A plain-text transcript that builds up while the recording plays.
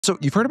So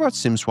you've heard about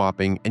SIM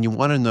swapping and you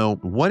want to know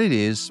what it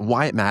is,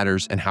 why it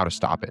matters, and how to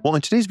stop it. Well,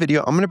 in today's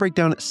video, I'm going to break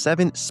down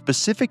 7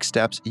 specific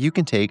steps you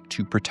can take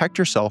to protect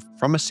yourself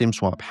from a SIM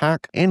swap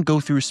hack and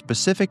go through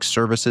specific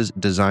services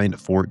designed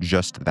for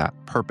just that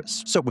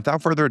purpose. So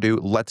without further ado,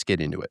 let's get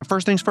into it.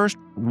 First things first,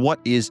 what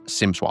is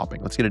SIM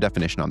swapping? Let's get a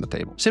definition on the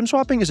table. SIM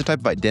swapping is a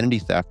type of identity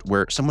theft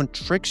where someone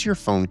tricks your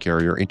phone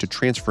carrier into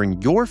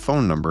transferring your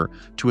phone number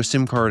to a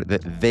SIM card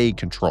that they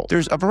control.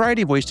 There's a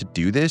variety of ways to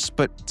do this,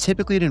 but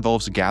typically it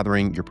involves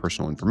gathering your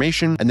personal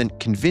information and then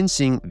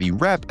convincing the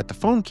rep at the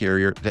phone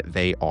carrier that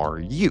they are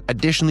you.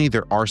 Additionally,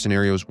 there are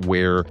scenarios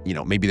where,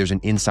 maybe there's an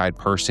inside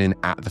person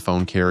at the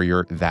phone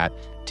carrier that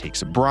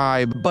takes a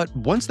bribe. But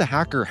once the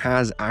hacker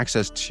has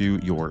access to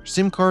your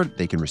SIM card,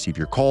 they can receive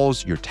your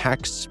calls, your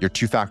texts, your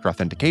two-factor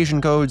authentication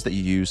codes that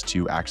you use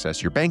to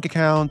access your bank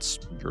accounts,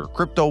 your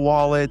crypto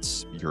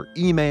wallets, your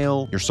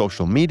email, your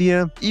social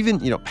media, even,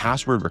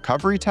 password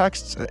recovery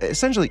texts,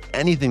 essentially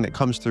anything that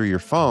comes through your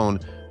phone,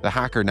 the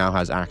hacker now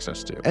has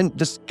access to. And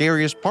the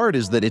scariest part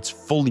is that it's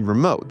fully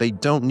remote. They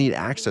don't need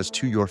access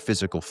to your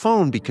physical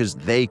phone because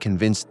they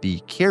convinced the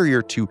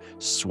carrier to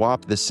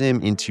swap the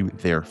SIM into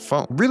their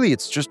phone. Really,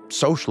 it's just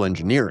social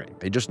engineering.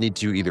 They just need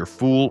to either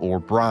fool or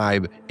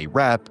bribe a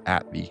rep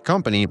at the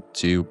company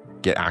to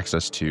get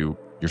access to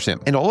your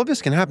SIM. And all of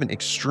this can happen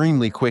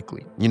extremely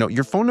quickly.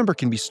 Your phone number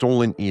can be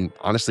stolen in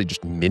honestly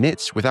just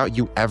minutes without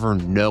you ever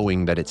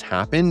knowing that it's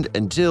happened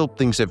until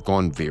things have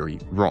gone very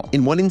wrong.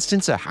 In one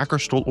instance, a hacker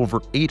stole over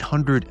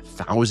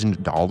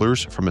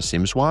 $800,000 from a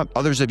SIM swap.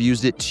 Others have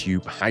used it to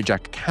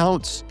hijack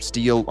accounts,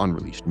 steal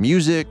unreleased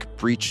music,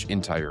 breach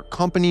entire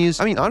companies.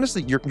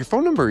 Honestly, your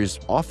phone number is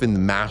often the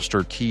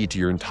master key to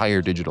your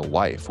entire digital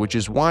life, which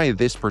is why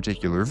this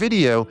particular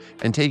video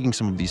and taking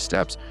some of these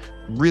steps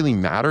really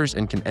matters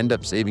and can end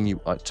up saving you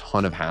a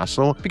ton of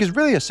hassle, because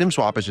really a SIM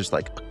swap is just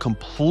like a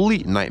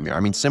complete nightmare.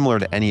 Similar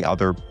to any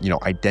other,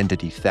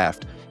 identity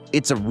theft,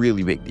 it's a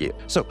really big deal.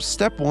 So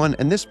step 1,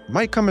 and this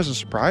might come as a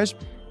surprise,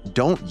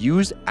 don't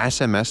use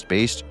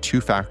SMS-based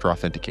two-factor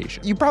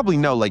authentication. You probably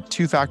know,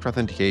 two-factor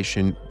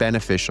authentication,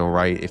 beneficial,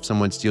 right? If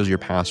someone steals your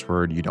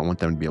password, you don't want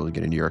them to be able to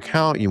get into your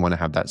account. You want to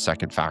have that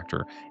second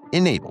factor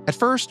enabled. At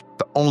first,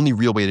 the only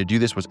real way to do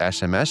this was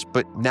SMS,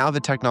 but now the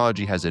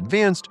technology has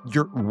advanced,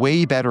 you're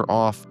way better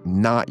off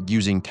not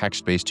using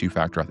text-based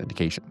two-factor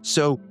authentication.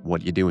 So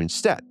what do you do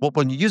instead? Well,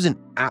 when you use an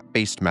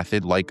app-based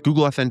method like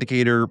Google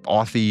Authenticator,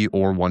 Authy,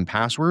 or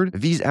 1Password,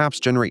 these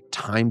apps generate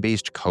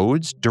time-based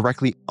codes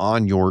directly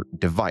on your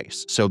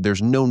device. So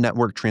there's no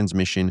network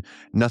transmission,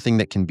 nothing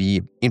that can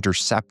be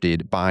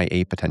intercepted by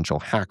a potential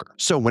hacker.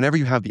 So whenever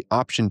you have the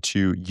option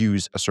to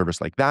use a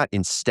service like that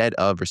instead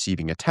of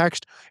receiving a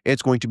text,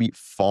 it's going to be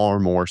far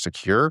more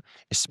secure,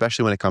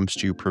 especially when it comes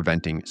to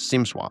preventing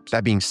SIM swaps.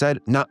 That being said,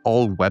 not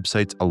all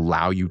websites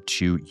allow you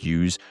to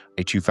use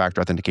a two-factor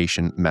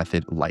authentication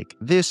method like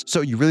this,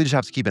 so you really just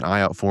have to keep an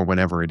eye out for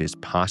whenever it is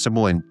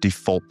possible and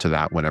default to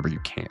that whenever you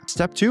can.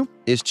 Step 2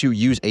 is to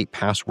use a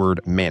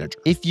password manager.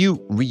 If you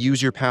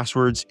reuse your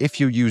passwords, if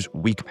you use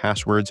weak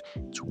passwords,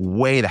 it's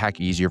way the heck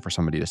easier for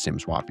somebody to SIM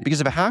swap you.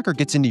 Because if a hacker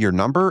gets into your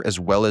number as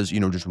well as,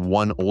 just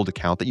one old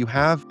account that you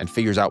have and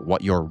figures out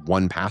what your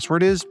one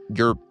password is,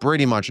 you're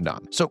pretty much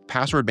done. So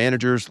password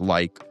managers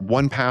like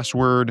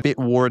 1Password,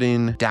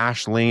 Bitwarden,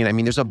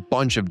 Dashlane, there's a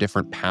bunch of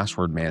different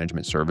password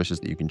management services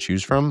that you can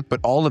choose from, but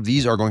all of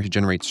these are going to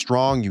generate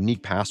strong,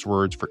 unique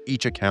passwords for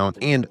each account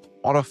and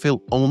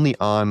autofill only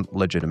on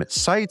legitimate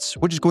sites,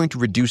 which is going to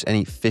reduce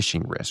any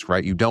phishing risk,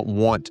 right? You don't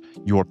want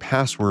your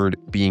password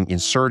being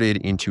inserted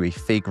into a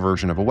fake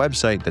version of a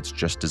website that's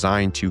just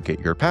designed to get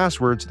your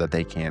password so that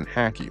they can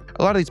hack you.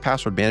 A lot of these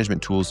password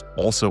management tools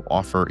also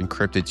offer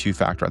encrypted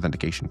two-factor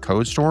authentication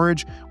code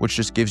storage, which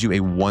just gives you a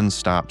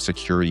one-stop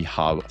security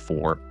hub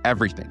for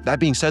everything. That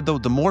being said, though,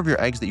 the more of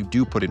your eggs that you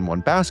do put in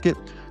one basket,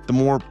 the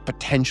more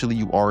potentially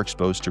you are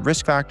exposed to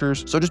risk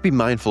factors, so just be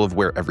mindful of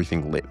where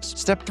everything lives.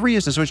 Step 3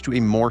 is to switch to a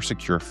more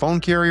secure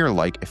phone carrier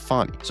like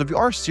Ifani. So if you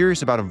are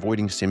serious about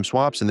avoiding SIM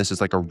swaps and this is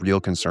a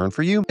real concern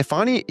for you,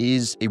 Ifani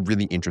is a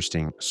really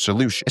interesting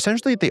solution.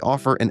 Essentially, they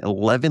offer an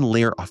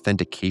 11-layer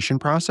authentication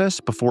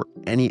process before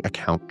any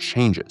account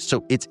changes.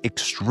 So it's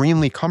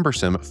extremely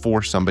cumbersome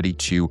for somebody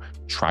to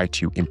try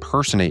to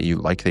impersonate you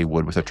like they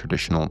would with a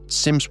traditional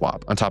SIM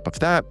swap. On top of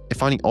that,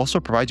 Ifani also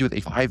provides you with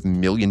a $5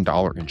 million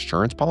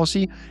insurance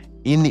policy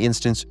in the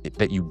instance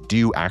that you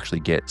do actually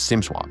get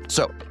SIM swapped.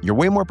 So you're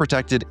way more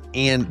protected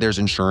and there's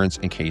insurance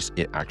in case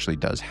it actually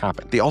does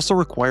happen. They also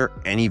require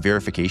any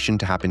verification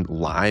to happen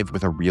live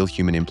with a real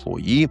human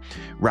employee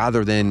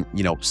rather than,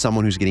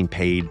 someone who's getting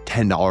paid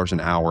 $10 an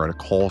hour at a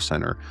call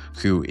center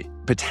who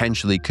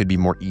potentially could be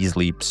more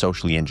easily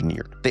socially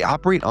engineered. They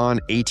operate on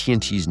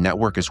AT&T's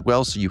network as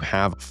well, so you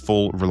have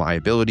full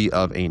reliability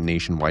of a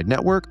nationwide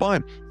network,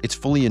 but it's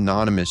fully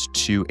anonymous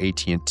to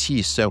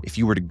AT&T. So if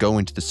you were to go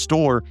into the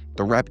store,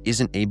 the rep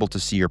isn't able to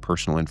see your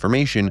personal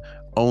information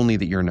only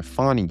that you're an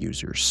Afani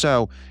user.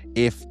 So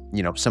if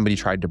somebody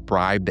tried to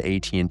bribe the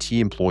AT&T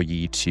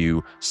employee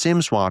to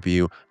SIM swap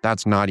you,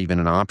 that's not even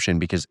an option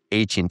because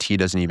AT&T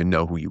doesn't even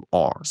know who you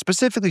are.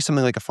 Specifically,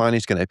 something like Afani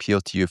is going to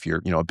appeal to you if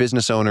you're a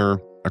business owner,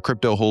 a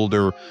crypto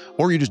holder,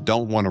 or you just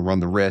don't want to run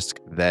the risk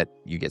that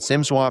you get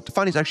SIM swapped.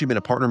 Afani's actually been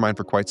a partner of mine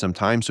for quite some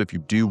time, so if you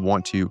do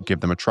want to give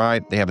them a try,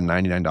 they have a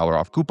 $99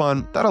 off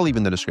coupon that I'll leave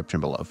in the description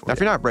below for you. Now, if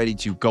you're not ready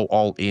to go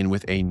all in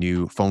with a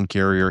new phone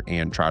carrier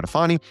and try out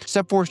Afani,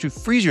 step 4 is to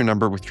freeze your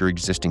number with your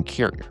existing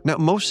carrier. Now,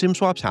 most SIM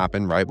swaps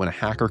happen, right, when a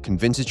hacker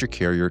convinces your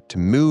carrier to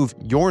move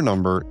your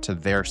number to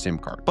their SIM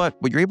card. But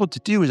what you're able to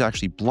do is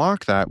actually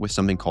block that with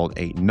something called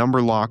a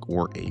number lock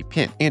or a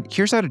PIN. And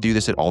here's how to do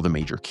this at all the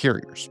major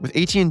carriers. With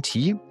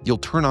AT&T, you'll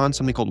turn on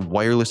something called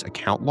wireless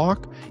account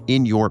lock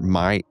in your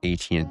My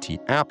AT&T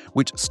app,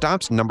 which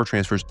stops number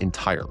transfers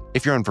entirely.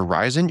 If you're on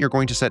Verizon, you're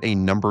going to set a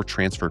number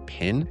transfer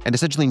PIN, and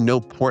essentially no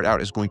port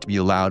out is going to be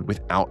allowed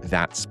without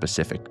that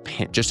specific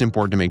PIN. Just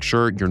important to make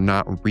sure you're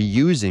not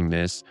reusing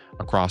this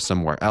across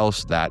somewhere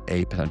else that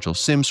a potential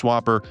SIM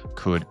swapper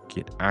could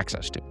get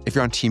access to. If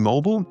you're on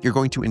T-Mobile, you're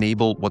going to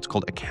enable what's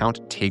called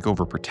account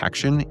takeover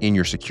protection in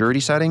your security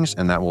settings,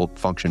 and that will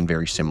function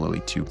very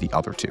similarly to the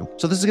other two.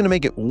 So this is going to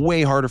make it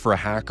way harder for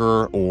a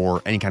hacker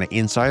or any kind of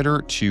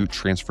insider to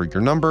transfer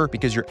your number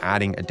because you're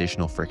adding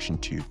additional friction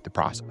to the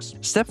process.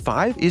 Step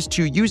 5 is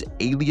to use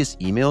Alias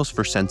emails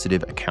for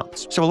sensitive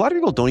accounts. So a lot of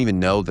people don't even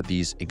know that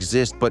these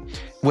exist, but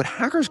what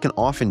hackers can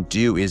often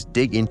do is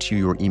dig into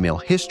your email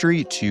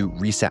history to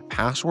reset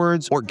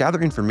passwords or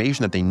gather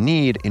information that they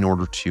need in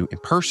order to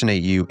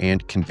impersonate you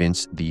and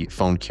convince the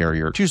phone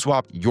carrier to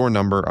swap your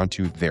number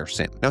onto their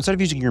SIM. Now, instead of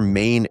using your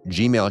main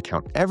Gmail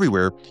account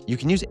everywhere, you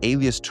can use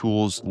alias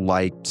tools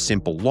like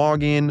Simple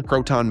Login,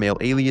 Proton Mail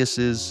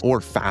aliases, or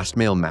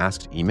Fastmail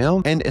masked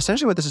email. And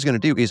essentially what this is going to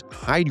do is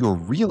hide your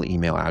real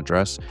email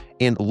address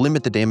and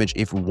limit the damage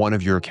if one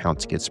of your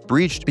accounts gets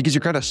breached because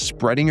you're kind of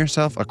spreading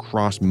yourself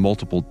across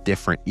multiple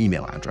different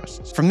email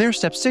addresses. From there,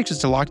 step 6 is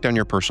to lock down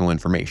your personal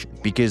information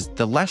because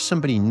the less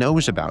somebody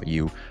knows about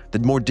you, the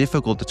more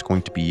difficult it's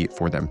going to be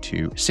for them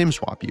to SIM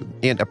swap you.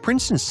 And a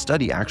Princeton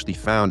study actually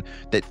found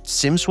that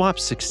SIM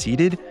swaps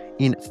succeeded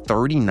in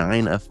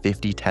 39 of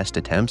 50 test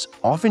attempts,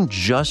 often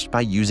just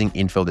by using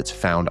info that's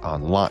found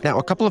online. Now,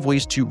 a couple of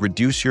ways to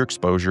reduce your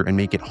exposure and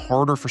make it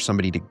harder for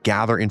somebody to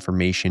gather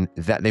information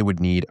that they would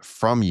need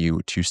from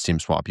you to SIM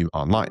swap you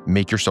online.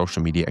 Make your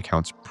social media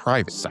accounts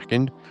private.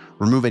 Second,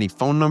 remove any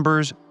phone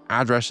numbers,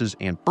 addresses,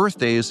 and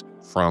birthdays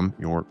from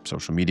your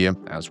social media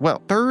as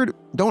well. Third,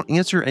 don't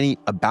answer any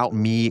about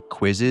me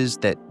quizzes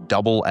that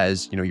double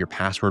as, your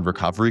password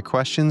recovery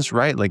questions,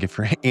 right? Like if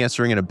you're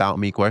answering an about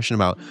me question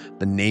about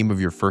the name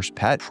of your first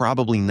pet,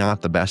 probably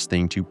not the best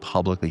thing to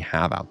publicly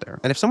have out there.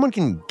 And if someone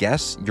can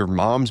guess your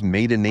mom's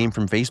maiden name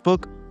from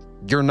Facebook,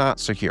 you're not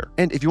secure.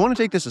 And if you want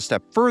to take this a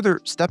step further,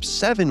 step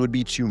 7 would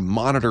be to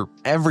monitor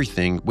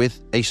everything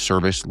with a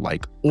service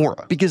like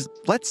Aura. Because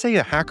let's say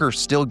a hacker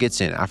still gets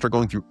in after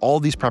going through all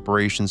these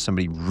preparations,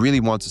 somebody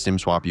really wants to SIM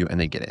swap you and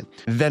they get in.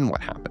 Then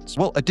what happens?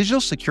 Well, a digital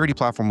security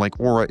platform like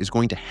Aura is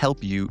going to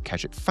help you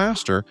catch it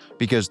faster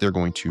because they're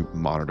going to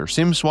monitor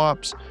SIM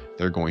swaps,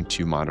 they're going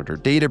to monitor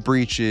data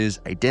breaches,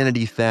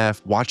 identity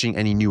theft, watching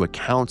any new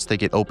accounts that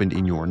get opened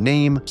in your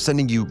name,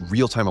 sending you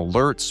real-time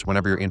alerts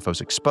whenever your info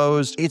is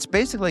exposed. It's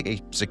basically like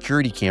a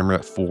security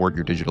camera for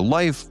your digital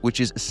life, which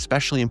is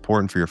especially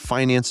important for your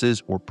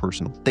finances or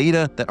personal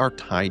data that are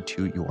tied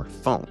to your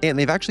phone. And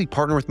they've actually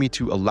partnered with me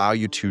to allow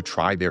you to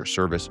try their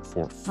service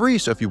for free.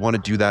 So if you want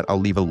to do that, I'll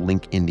leave a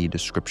link in the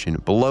description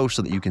below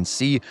so that you can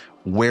see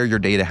where your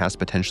data has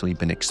potentially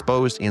been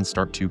exposed and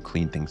start to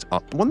clean things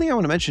up. One thing I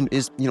want to mention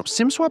is,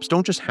 SIM swaps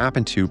don't just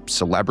happen to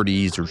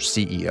celebrities or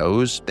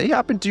CEOs. They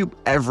happen to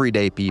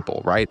everyday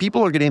people, right?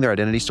 People are getting their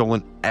identity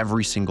stolen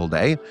every single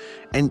day,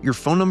 and your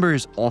phone number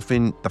is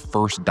often the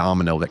first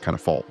domino that kind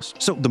of falls.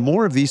 So the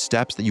more of these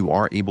steps that you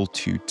are able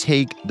to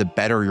take, the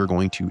better you're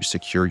going to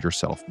secure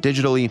yourself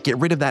digitally. Get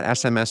rid of that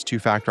SMS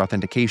two-factor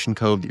authentication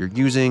code that you're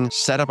using,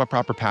 set up a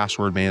proper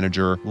password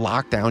manager,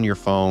 lock down your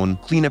phone,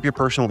 clean up your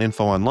personal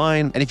info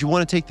online. And if you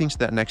want to take things to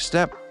that next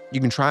step,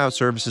 you can try out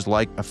services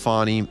like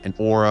Afani and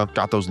Aura.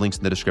 Got those links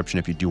in the description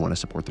if you do want to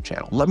support the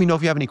channel. Let me know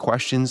if you have any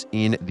questions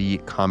in the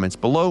comments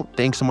below.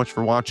 Thanks so much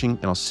for watching,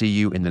 and I'll see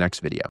you in the next video.